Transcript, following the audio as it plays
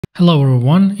Hello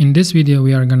everyone, in this video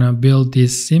we are gonna build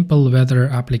this simple weather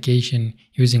application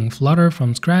using Flutter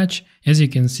from scratch. As you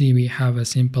can see, we have a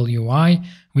simple UI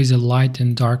with a light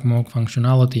and dark mode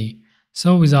functionality.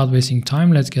 So without wasting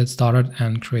time, let's get started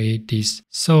and create this.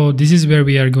 So this is where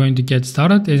we are going to get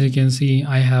started. As you can see,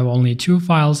 I have only two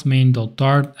files,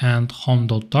 main.dart and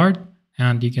home.dart,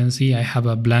 and you can see I have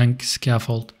a blank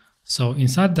scaffold. So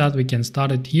inside that we can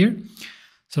start it here.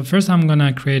 So first I'm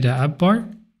gonna create an app bar.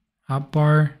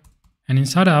 And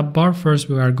inside the app bar, first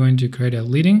we are going to create a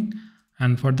leading,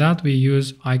 and for that we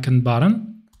use icon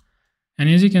button. And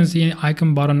as you can see,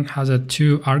 icon button has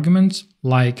two arguments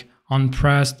like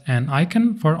onPressed and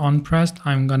icon. For onPressed,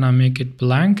 I'm gonna make it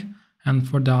blank, and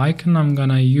for the icon, I'm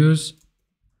gonna use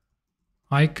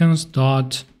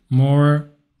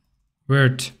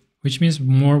icons.moreVert, which means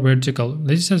more vertical.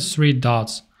 This has 3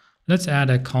 dots. Let's add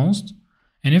a const,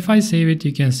 and if I save it,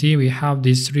 you can see we have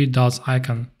this 3 dots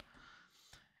icon.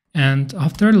 And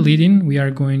after leading, we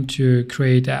are going to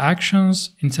create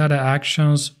actions. Inside the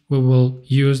actions, we will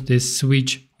use this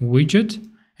switch widget.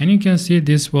 And you can see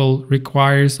this will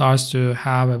requires us to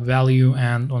have a value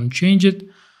and unchange it.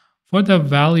 For the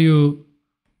value,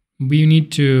 we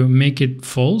need to make it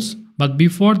false. But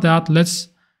before that, let's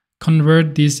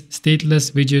convert this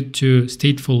stateless widget to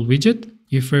stateful widget.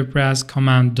 If we press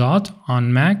Command dot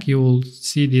on Mac, you will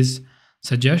see this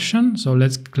suggestion. So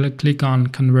let's click on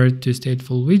convert to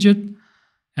stateful widget,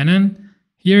 and then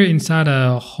here inside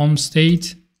a home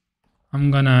state I'm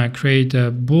gonna create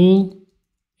a bool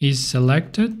is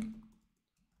selected,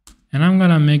 and I'm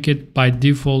gonna make it by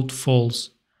default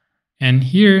false. And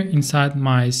here inside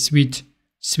my switch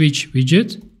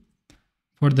widget,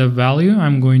 for the value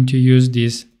I'm going to use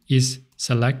this is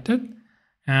selected,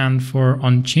 and for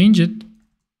unchange it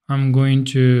I'm going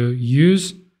to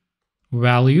use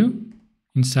value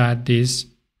inside this.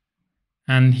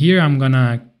 And here I'm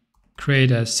gonna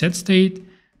create a set state,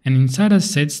 and inside a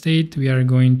set state we are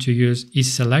going to use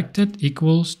is selected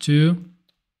equals to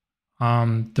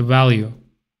the value.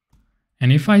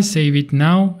 And if I save it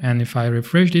now and if I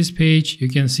refresh this page, you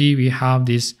can see we have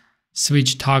this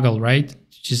switch toggle, right,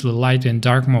 which is the light and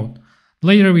dark mode.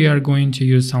 Later we are going to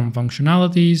use some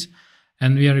functionalities,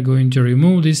 and we are going to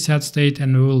remove this set state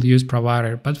and we will use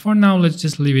provider, but for now let's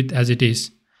just leave it as it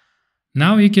is.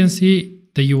 Now you can see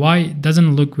the UI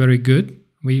doesn't look very good.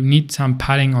 We need some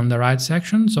padding on the right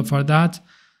section. So for that,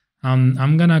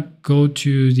 I'm gonna go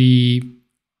to the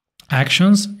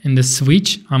actions in the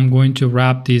switch. I'm going to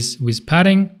wrap this with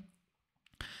padding.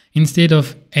 Instead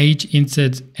of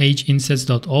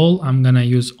hinsets.all, I'm gonna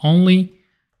use only.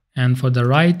 And for the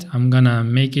right, I'm gonna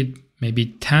make it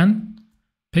maybe 10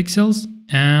 pixels.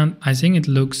 And I think it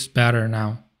looks better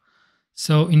now.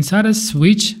 So inside a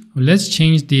switch, let's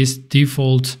change this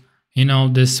default,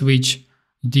 the switch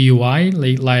DUI,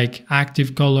 like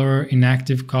active color,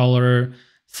 inactive color,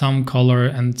 thumb color,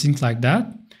 and things like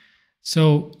that.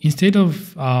 So instead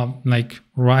of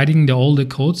writing all the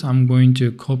codes, I'm going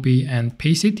to copy and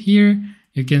paste it here.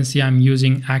 You can see I'm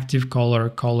using active color,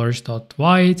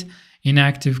 colors.white,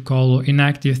 inactive color,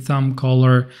 inactive thumb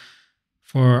color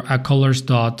for a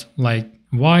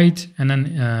colors.white, and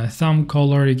then thumb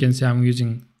color, you can see I'm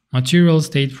using material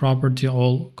state property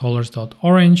all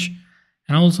colors.orange,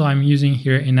 and also I'm using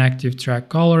here inactive track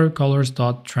color,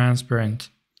 colors.transparent.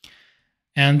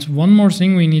 And one more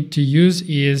thing we need to use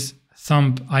is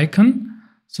thumb icon.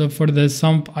 So for the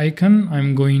thumb icon,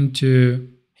 I'm going to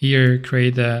here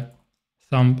create a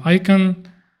thumb icon,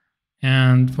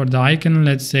 and for the icon,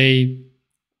 let's say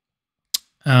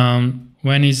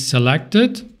when it's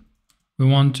selected, we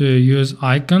want to use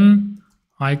icons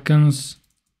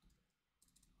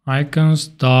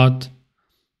dot,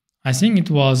 I think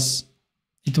it was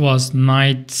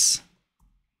night's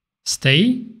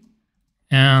stay,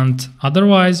 and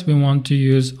otherwise we want to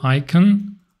use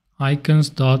icons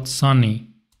dot sunny.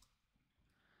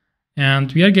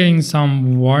 And we are getting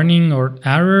some warning or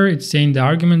error. It's saying the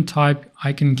argument type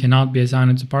icon cannot be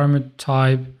assigned to parameter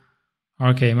type.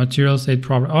 Okay, material state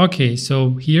property. Okay,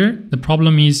 so here the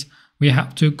problem is we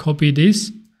have to copy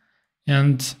this,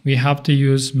 and we have to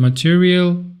use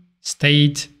material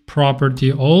state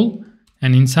property all,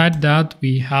 and inside that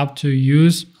we have to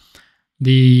use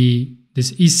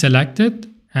this is selected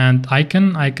and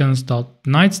icons dot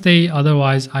night stay,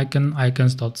 otherwise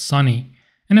icons dot sunny.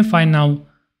 And if I now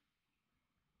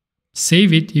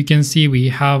save it, you can see we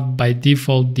have by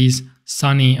default this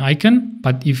sunny icon,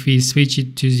 but if we switch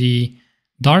it to the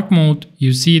dark mode,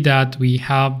 you see that we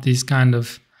have this kind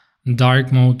of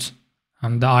dark mode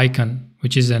on the icon,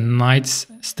 which is a night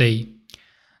stay.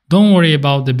 Don't worry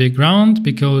about the background,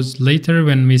 because later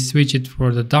when we switch it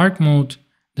for the dark mode,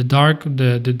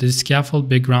 the scaffold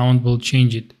background will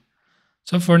change it.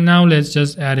 So for now, let's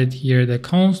just add it here, the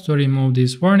const, to remove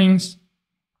these warnings.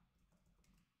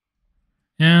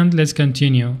 And let's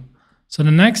continue. So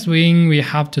the next thing we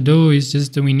have to do is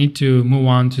just we need to move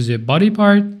on to the body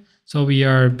part. So we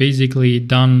are basically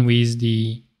done with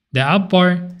the app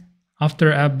bar.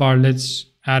 After app bar, let's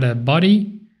add a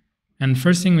body. And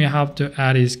first thing we have to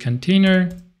add is container.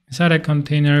 Inside a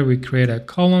container, we create a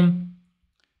column.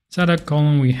 Inside a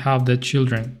column, we have the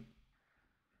children.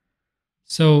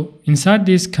 So inside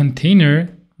this container,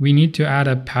 we need to add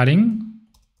a padding.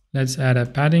 Let's add a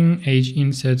padding, age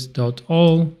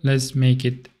insets.all. Let's make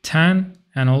it 10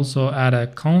 and also add a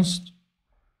const.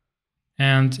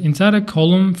 And inside a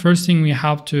column, first thing we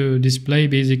have to display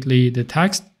basically the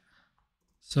text.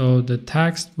 So the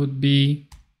text would be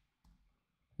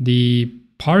the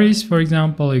Paris, for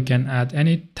example. You can add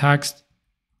any text.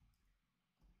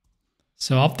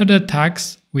 So after the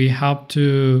text, we have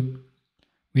to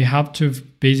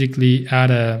basically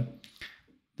add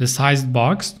the sized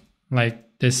box, like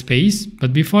the space.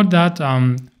 But before that,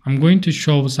 I'm going to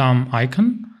show some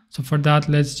icon. So for that,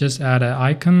 let's just add an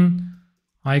icon,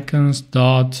 icons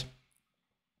dot,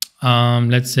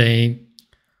 let's say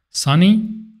sunny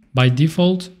by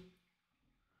default.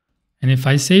 And if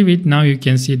I save it, now you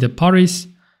can see the Paris,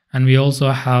 and we also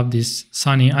have this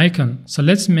sunny icon. So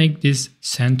let's make this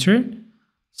center.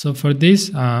 So for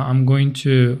this, I'm going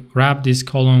to wrap this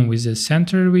column with the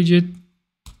center widget.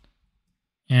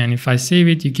 And if I save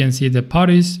it, you can see the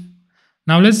Paris.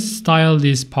 Now let's style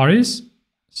this Paris.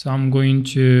 So I'm going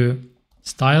to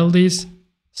style this,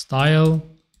 style,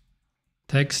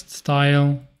 text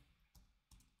style.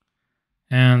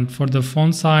 And for the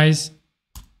font size,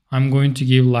 I'm going to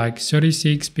give like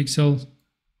 36 pixels.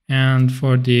 And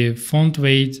for the font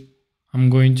weight, I'm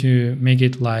going to make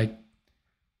it like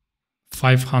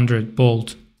 500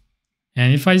 bold.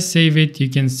 And if I save it, you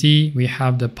can see we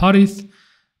have the Paris.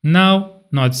 Now,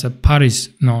 no, it's a Paris.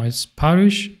 No, it's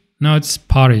Paris. No, it's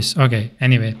Paris. Okay,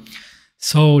 anyway.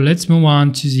 So let's move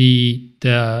on to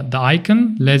the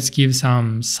icon. Let's give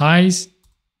some size.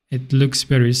 It looks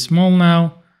very small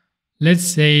now. Let's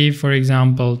say, for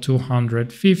example,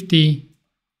 250.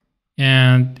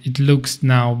 And it looks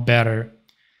now better.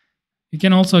 You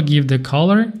can also give the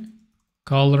color,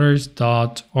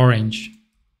 colors.orange.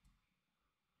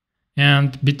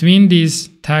 And between this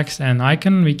text and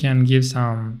icon, we can give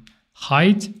some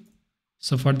height.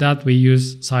 So for that, we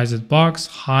use sized box,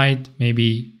 height,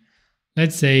 maybe,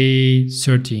 let's say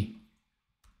 30.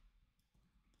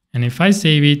 And if I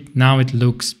save it, now it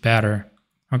looks better.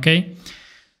 Okay.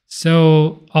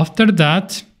 So after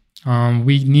that,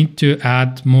 we need to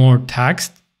add more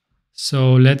text.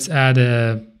 So let's add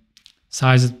a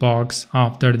sized box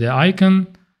after the icon.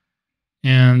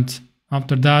 And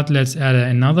after that, let's add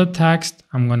another text.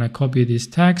 I'm going to copy this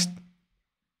text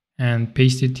and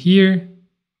paste it here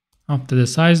after the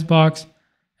size box.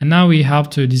 And now we have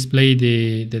to display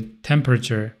the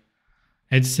temperature.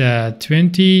 It's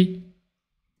 20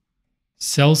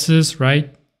 Celsius,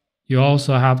 right? You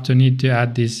also have to need to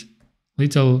add this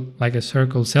little like a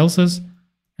circle Celsius.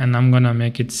 And I'm going to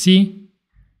make it C.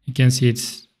 You can see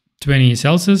it's 20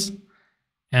 Celsius.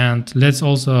 And let's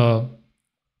also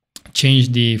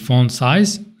change the font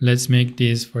size. Let's make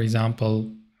this, for example,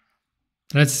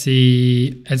 let's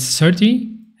see, it's 30,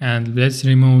 and let's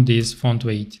remove this font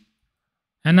weight.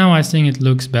 And now I think it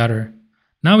looks better.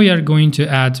 Now we are going to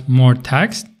add more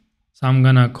text. So I'm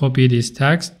gonna copy this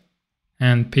text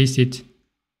and paste it.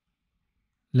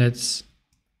 Let's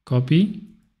copy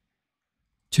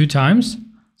 2 times.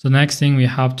 So next thing we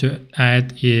have to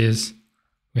add is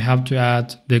we have to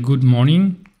add the good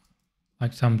morning,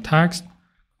 like some text,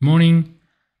 morning.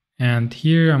 And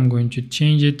here I'm going to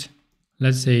change it.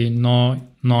 Let's say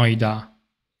Noida.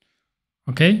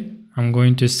 Okay, I'm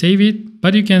going to save it,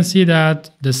 but you can see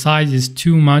that the size is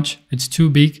too much. It's too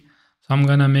big. So I'm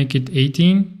gonna make it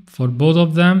 18 for both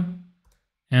of them.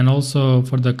 And also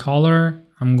for the color,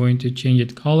 I'm going to change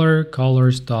it color,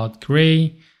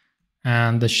 colors.gray.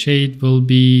 And the shade will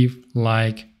be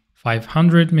like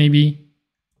 500 maybe.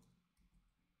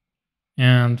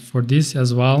 And for this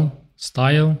as well,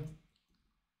 style.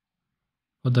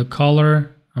 For the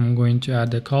color, I'm going to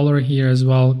add the color here as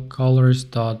well,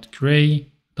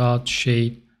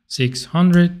 colors.gray.shade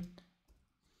 600.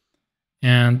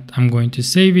 And I'm going to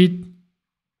save it.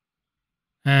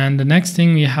 And the next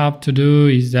thing we have to do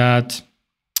is that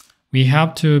we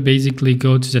have to basically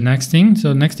go to the next thing.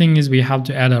 So next thing is we have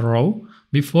to add a row.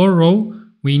 Before row,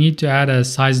 we need to add a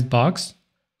sized box.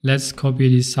 Let's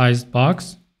copy this sized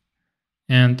box.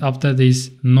 And after this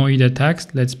Noida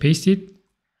text, let's paste it.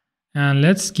 And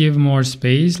let's give more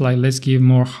space, like let's give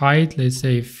more height, let's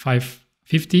say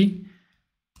 550.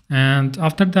 And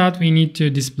after that, we need to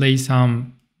display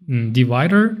some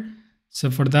divider. So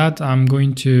for that, I'm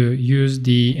going to use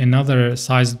another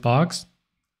sized box.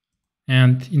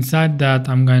 And inside that,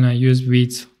 I'm gonna use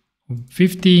width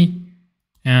 50.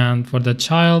 And for the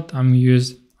child, I'm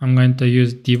going to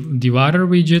use divider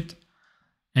widget.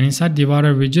 And inside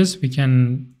divider widgets, we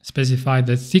can specify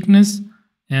the thickness,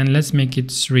 and let's make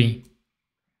it 3.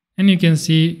 And we can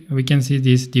see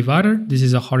this divider. This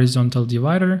is a horizontal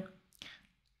divider.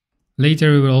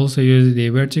 Later, we will also use the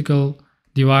vertical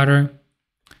divider.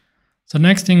 So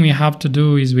next thing we have to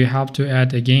do is we have to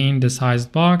add again the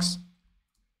sized box.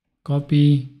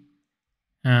 Copy,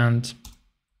 and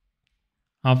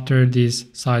after this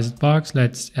sized box,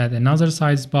 let's add another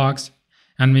sized box,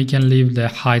 and we can leave the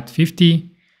height 50.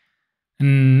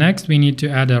 And next we need to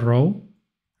add a row,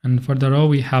 and for the row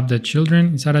we have the children.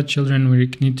 Inside of children we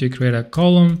need to create a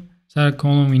column. Inside a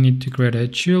column we need to create a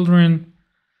children,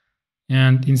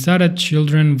 and inside of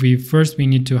children we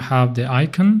need to have the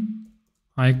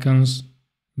icons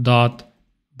dot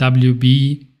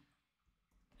wb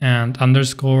and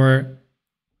underscore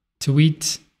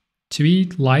tweet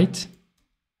light.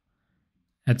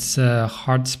 It's a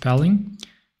hard spelling.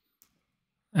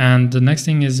 And the next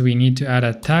thing is we need to add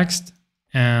a text,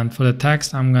 and for the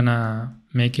text I'm gonna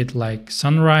make it like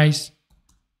sunrise.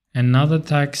 Another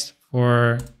text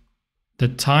for the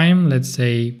time, let's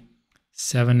say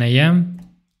 7 a.m.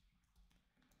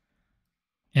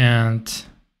 and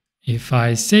if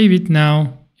I save it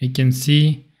now, you can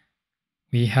see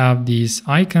we have these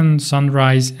icons,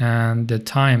 sunrise, and the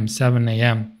time 7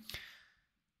 a.m.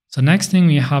 So next thing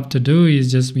we have to do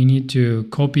is we need to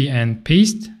copy and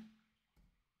paste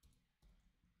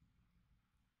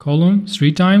column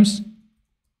 3 times.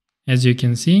 As you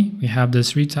can see, we have the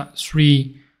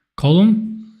three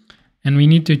column, and we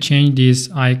need to change this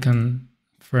icon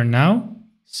for now.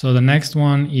 So the next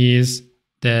one is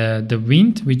the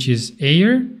wind, which is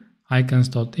air,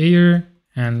 icons.air,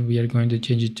 and we are going to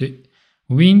change it to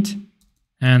wind.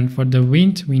 And for the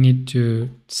wind, we need to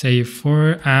say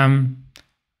 4ms.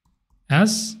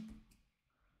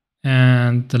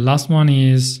 And the last one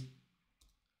is,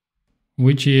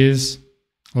 which is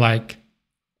like,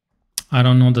 I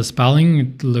don't know the spelling,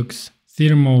 it looks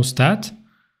thermostat,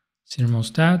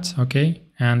 okay,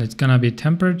 and it's gonna be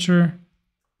temperature,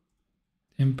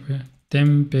 temperature,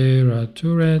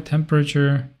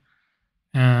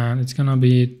 and it's gonna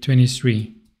be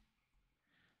 23.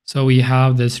 So we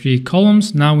have the 3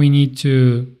 columns. Now we need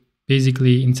to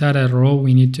basically inside a row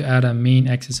we need to add a main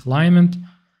axis alignment,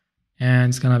 and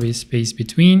it's gonna be space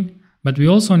between. But we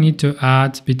also need to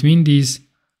add between these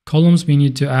columns, we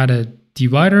need to add a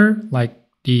divider, like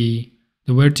the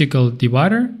vertical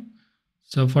divider.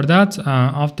 So for that,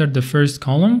 after the first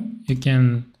column, you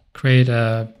can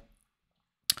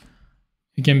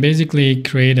basically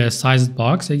create a sized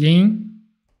box again,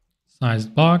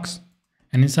 sized box,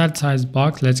 and inside sized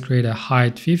box, let's create a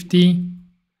height 50,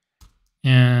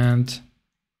 and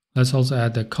let's also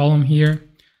add the column here.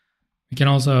 We can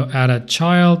also add a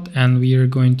child, and we are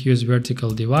going to use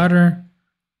vertical divider.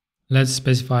 Let's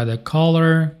specify the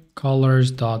color,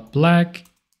 colors.black,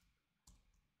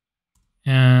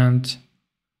 and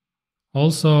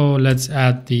also let's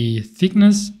add the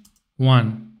thickness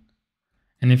 1.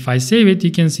 And if I save it,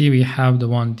 you can see we have the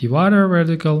one divider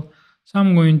vertical. So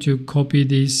I'm going to copy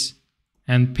this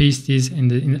and paste this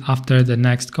after the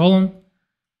next column,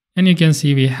 and you can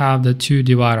see we have the 2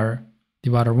 divider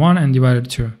 1 and divider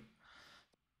 2.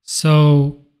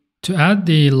 So to add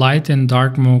the light and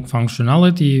dark mode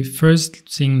functionality, first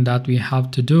thing that we have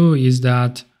to do is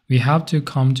that we have to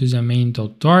come to the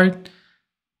main.dart.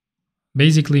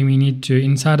 Basically, we need to,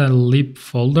 inside a lib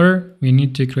folder, we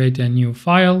need to create a new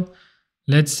file.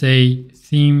 Let's say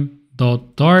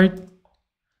theme.dart.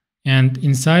 And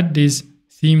inside this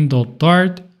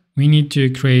theme.dart, we need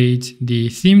to create the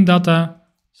theme data.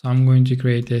 So I'm going to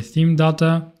create a theme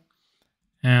data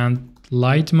and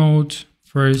light mode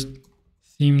first.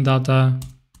 Theme data,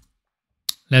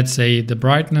 let's say the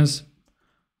brightness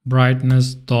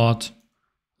dot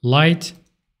light,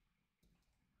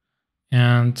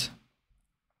 and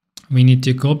we need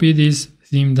to copy this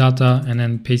theme data and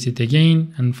then paste it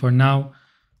again. And for now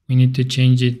we need to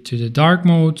change it to the dark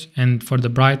mode, and for the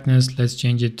brightness let's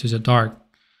change it to the dark.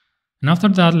 And after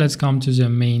that, let's come to the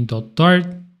main.dart,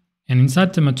 and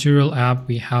inside the material app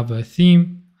we have a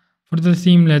theme. For the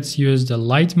theme, let's use the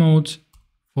light mode.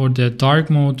 For the dark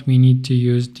mode, we need to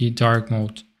use the dark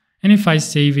mode. And if I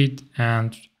save it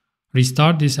and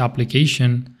restart this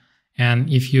application, and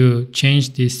if you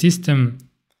change the system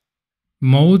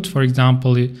mode. For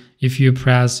example, if you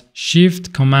press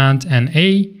Shift, Command, and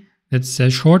A, that's a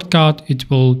shortcut. It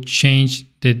will change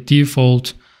the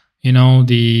default,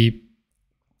 the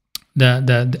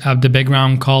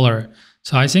background color.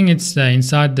 So I think it's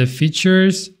inside the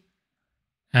features.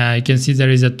 You can see there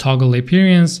is a toggle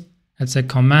appearance. It's a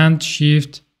Command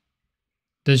Shift,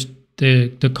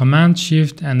 the Command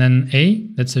Shift and then A.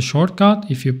 That's a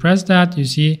shortcut. If you press that, you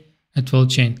see it will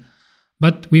change.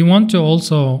 But we want to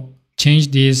also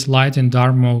change this light and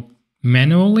dark mode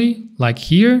manually, like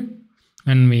here,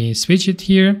 when we switch it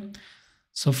here.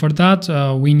 So for that,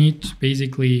 we need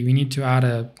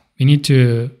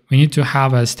to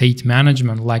have a state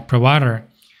management like provider.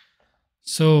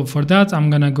 So for that, I'm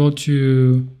gonna go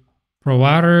to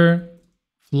provider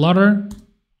Flutter,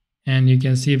 and you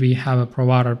can see we have a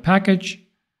provider package.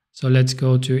 So let's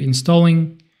go to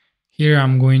installing. Here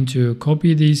I'm going to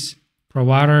copy this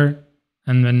provider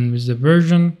and then with the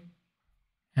version.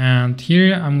 And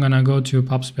here I'm gonna go to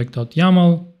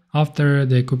pubspec.yaml. After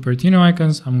the Cupertino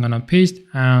icons, I'm gonna paste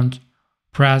and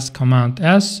press Command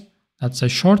S. That's a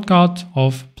shortcut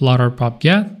of Flutter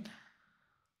pub-get.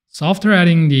 So after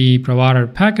adding the provider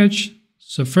package,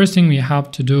 so first thing we have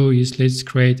to do is let's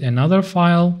create another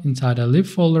file inside a lib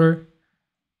folder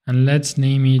and let's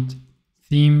name it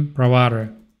theme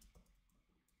provider.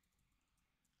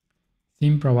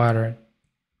 Theme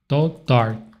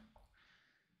provider.dart.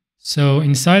 So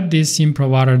inside this theme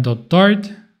provider.dart,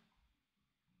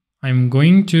 I'm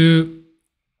going to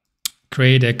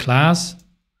create a class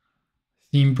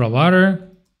theme provider,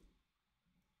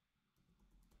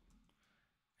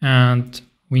 and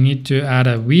we need to add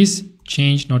a with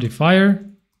change notifier,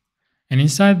 and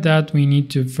inside that we need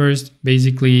to first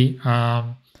basically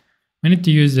we need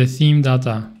to use the theme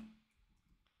data,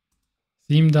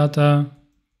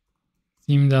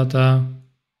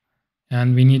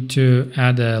 and we need to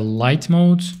add a light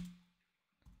mode,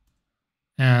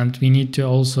 and we need to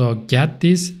also get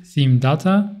this theme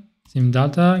data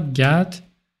get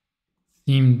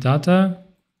theme data,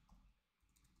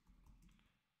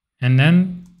 and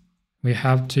then we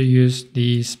have to use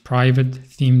this private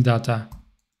theme data.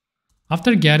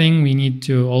 After getting, we need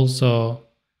to also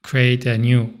create a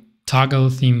new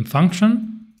toggle theme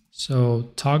function.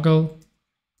 So toggle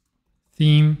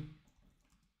theme,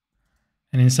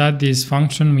 and inside this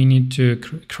function we need to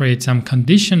create some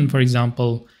condition. For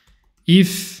example,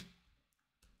 if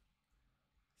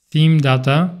theme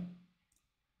data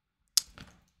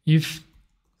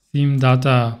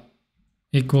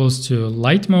equals to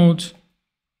light mode,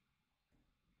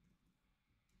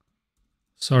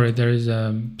 sorry, there is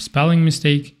a spelling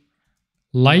mistake,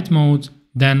 light mode,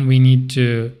 then we need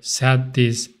to set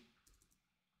this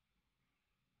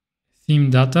theme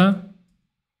data.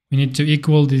 We need to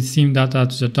equal the theme data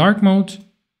to the dark mode,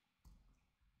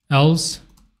 else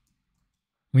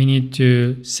we need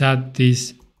to set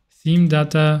this theme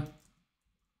data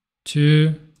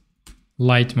to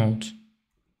light mode.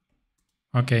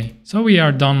 Okay, so we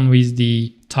are done with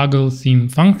the toggle theme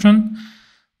function.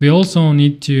 We also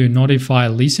need to notify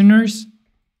listeners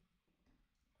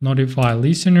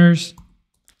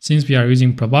since we are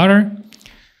using provider.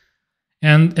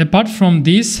 And apart from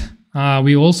this,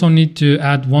 we also need to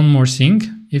add one more thing.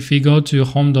 If we go to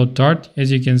home.dart,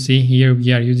 as you can see here,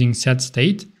 we are using set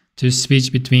state to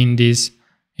switch between this,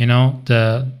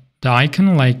 the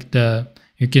icon, like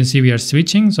you can see we are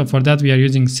switching. So for that, we are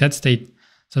using set state.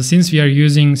 So since we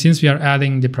are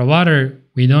adding the provider,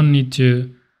 we don't need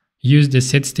to use the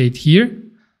set state here.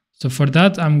 So for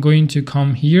that, I'm going to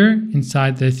come here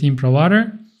inside the theme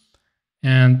provider,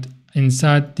 and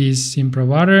inside this theme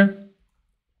provider,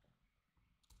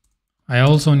 I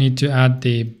also need to add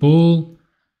the bool,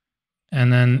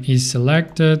 and then is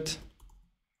selected,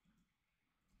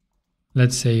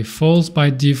 let's say false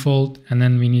by default, and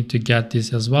then we need to get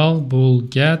this as well, bool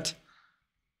get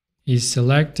is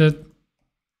selected,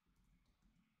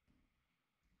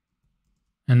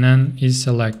 and then is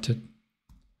selected.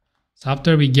 So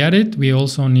after we get it, we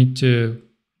also need to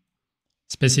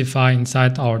specify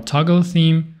inside our toggle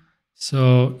theme.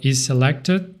 So is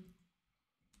selected,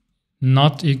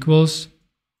 not equals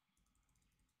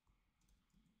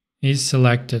is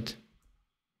selected.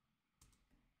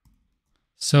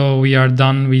 So we are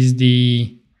done with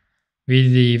the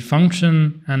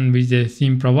function and with the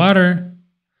theme provider.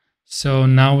 So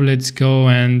now let's go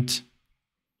and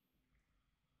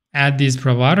add this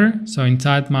provider. So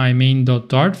inside my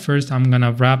main.dart, first I'm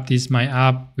gonna wrap this my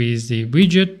app with the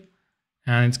widget,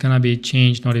 and it's gonna be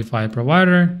change notify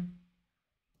provider.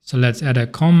 So let's add a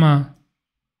comma,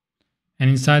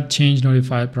 and inside change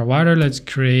notify provider, let's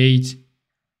create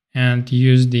and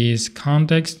use this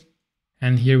context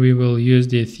And here we will use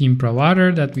the theme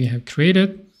provider that we have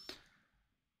created.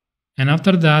 And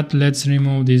after that, let's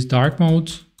remove this dark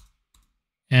mode.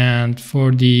 And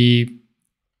for the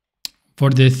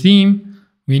theme,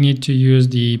 we need to use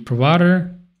the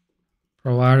provider.off.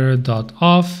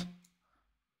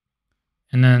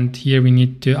 And then here we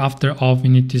need to, after off, we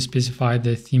need to specify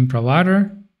the theme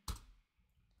provider.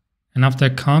 And after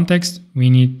context, we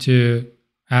need to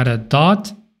add a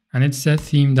dot, and it's a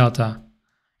theme data.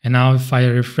 And now if I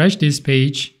refresh this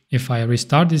page, if I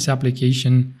restart this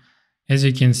application, as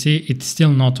you can see, it's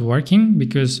still not working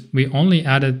because we only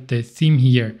added the theme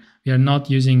here. We are not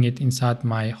using it inside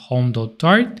my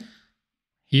home.dart.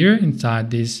 Here inside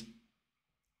this,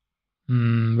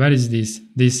 where is this?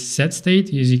 This set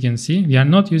state, as you can see, we are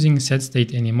not using set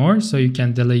state anymore. So you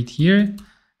can delete here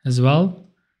as well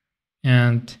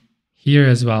and here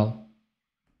as well.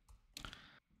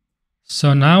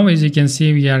 So now, as you can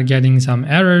see, we are getting some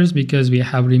errors because we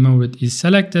have removed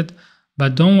isSelected,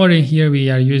 but don't worry, here we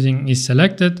are using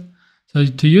isSelected. So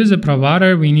to use a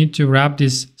provider, we need to wrap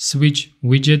this switch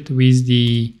widget with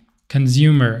the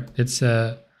consumer. It's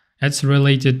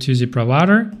related to the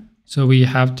provider. So we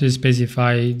have to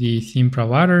specify the theme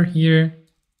provider here,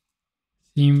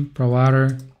 theme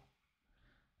provider.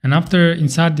 And after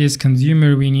inside this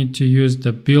consumer, we need to use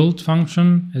the build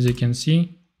function, as you can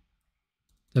see.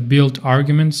 The build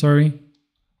argument, sorry.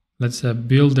 Let's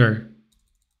builder.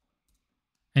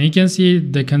 And you can see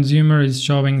the consumer is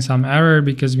showing some error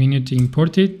because we need to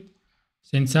import it.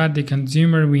 So inside the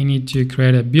consumer, we need to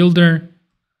create a builder.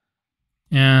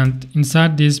 And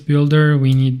inside this builder,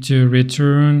 we need to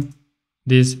return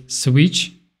this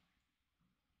switch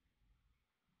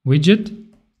widget.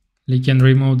 We can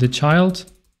remove the child.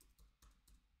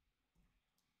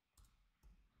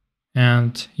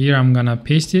 And here I'm gonna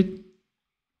paste it.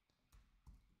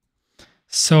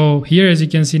 So here, as you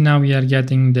can see, now we are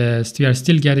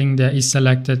still getting the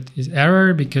isSelected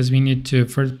error because we need to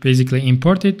first basically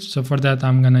import it. So for that,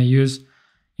 I'm gonna use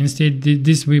instead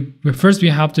this. First we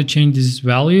have to change this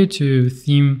value to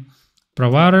theme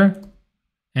provider,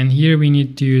 and here we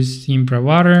need to use theme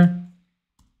provider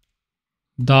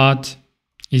dot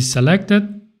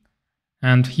isSelected,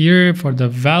 and here for the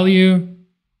value,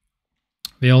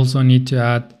 we also need to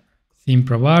add theme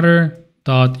provider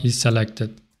dot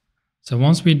isSelected. So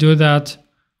once we do that,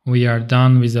 we are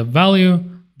done with the value,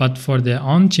 but for the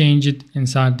unchanged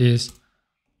inside this,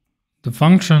 the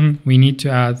function, we need to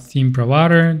add theme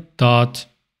provider dot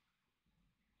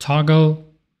toggle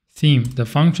theme, the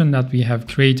function that we have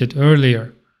created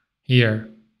earlier here,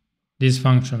 this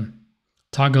function,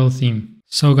 toggle theme.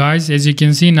 So guys, as you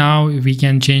can see now, we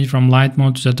can change from light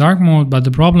mode to the dark mode, but the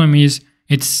problem is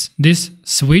it's this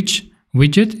switch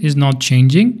widget is not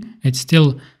changing. It's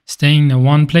still staying in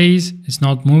one place, it's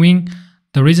not moving.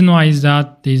 The reason why is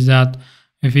that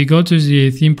if we go to the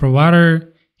theme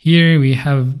provider, here we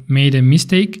have made a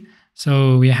mistake.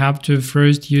 So we have to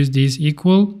first use this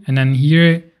equal, and then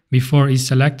here before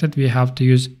isSelected, we have to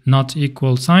use not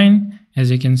equal sign,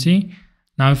 as you can see.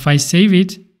 Now if I save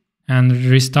it and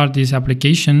restart this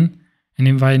application, and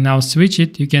if I now switch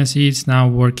it, you can see it's now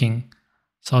working.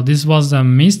 So this was a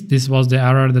miss, this was the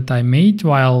error that I made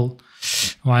while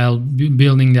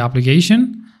building the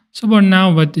application. So for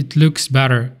now, but it looks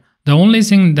better. The only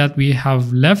thing that we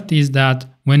have left is that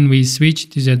when we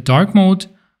switch to the dark mode,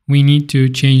 we need to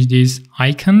change this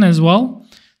icon as well.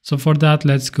 So for that,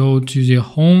 let's go to the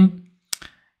home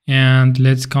and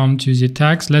let's come to the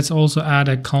text. Let's also add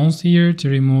a const here to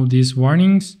remove these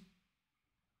warnings.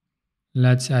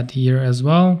 Let's add here as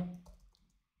well.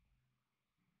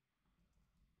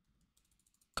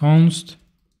 Const.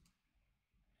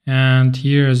 And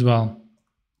here as well,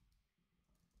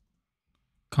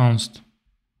 const.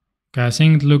 Okay, I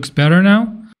think it looks better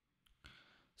now.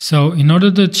 So in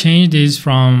order to change this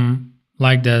from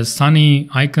like the sunny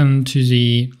icon to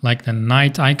the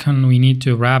night icon, we need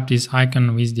to wrap this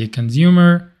icon with the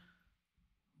consumer,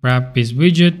 wrap this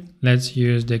widget. Let's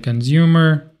use the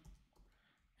consumer,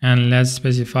 and let's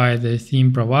specify the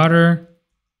theme provider.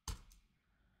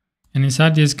 And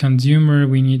inside this consumer,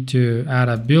 we need to add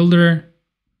a builder.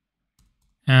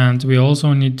 And we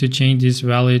also need to change this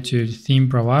value to theme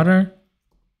provider.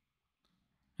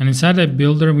 And inside the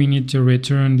builder, we need to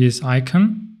return this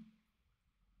icon.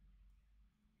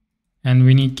 And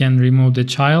we can remove the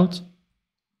child.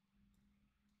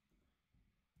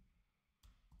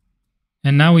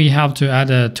 And now we have to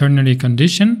add a ternary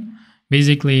condition.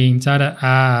 Basically, inside an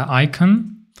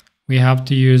icon, we have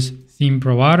to use theme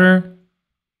provider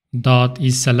dot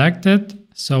isSelected.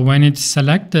 So when it's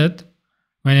selected,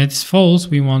 when it's false,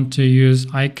 we want to use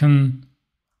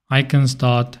icons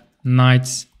dot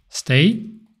nights stay.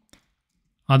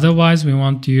 Otherwise, we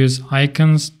want to use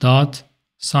icons.sunny.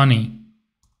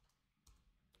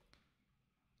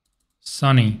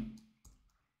 Sunny.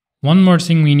 One more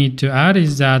thing we need to add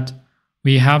is that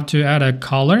we have to add a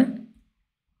color.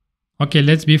 Okay,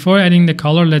 before adding the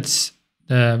color, let's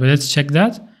check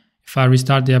that. If I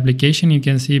restart the application, you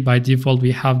can see by default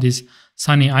we have this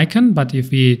sunny icon, but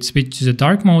if we switch to the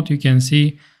dark mode, you can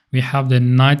see we have the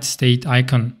night state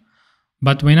icon.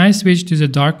 But when I switch to the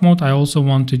dark mode, I also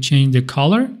want to change the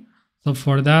color. So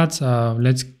for that,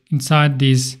 let's inside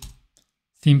this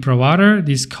theme provider,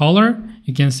 this color,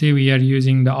 you can see we are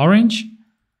using the orange.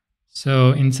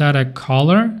 So inside a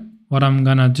color, what I'm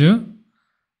gonna do,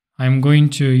 I'm going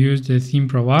to use the theme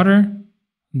provider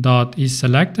dot is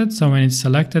selected. So when it's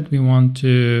selected, we want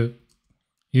to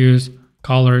use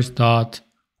colors dot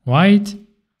white.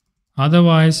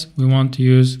 Otherwise, we want to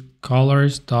use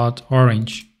colors dot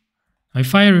orange.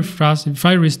 If I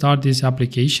restart this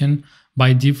application,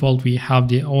 by default we have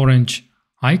the orange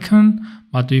icon,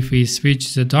 but if we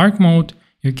switch to the dark mode,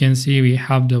 you can see we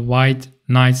have the white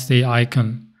night state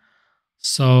icon.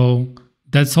 So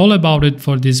that's all about it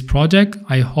for this project.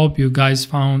 I hope you guys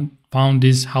found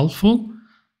this helpful.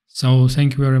 So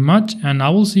thank you very much, and I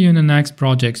will see you in the next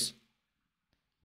projects.